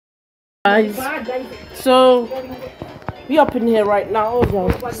Guys, so we up in here right now, as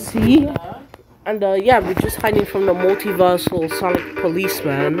y'all can see, and yeah, we're just hiding from the multiversal Sonic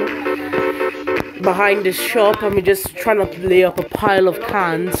policeman behind this shop, and we're just trying to lay up a pile of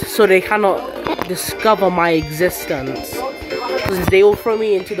cans so they cannot discover my existence. Because they will throw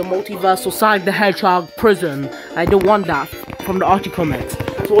me into the multiversal Sonic the Hedgehog prison. I don't want that from the Archie comics.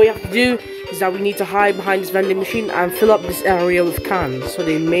 So what you have to do is that we need to hide behind this vending machine and fill up this area with cans so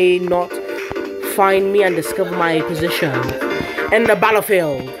they may not find me and discover my position in the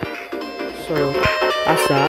battlefield. So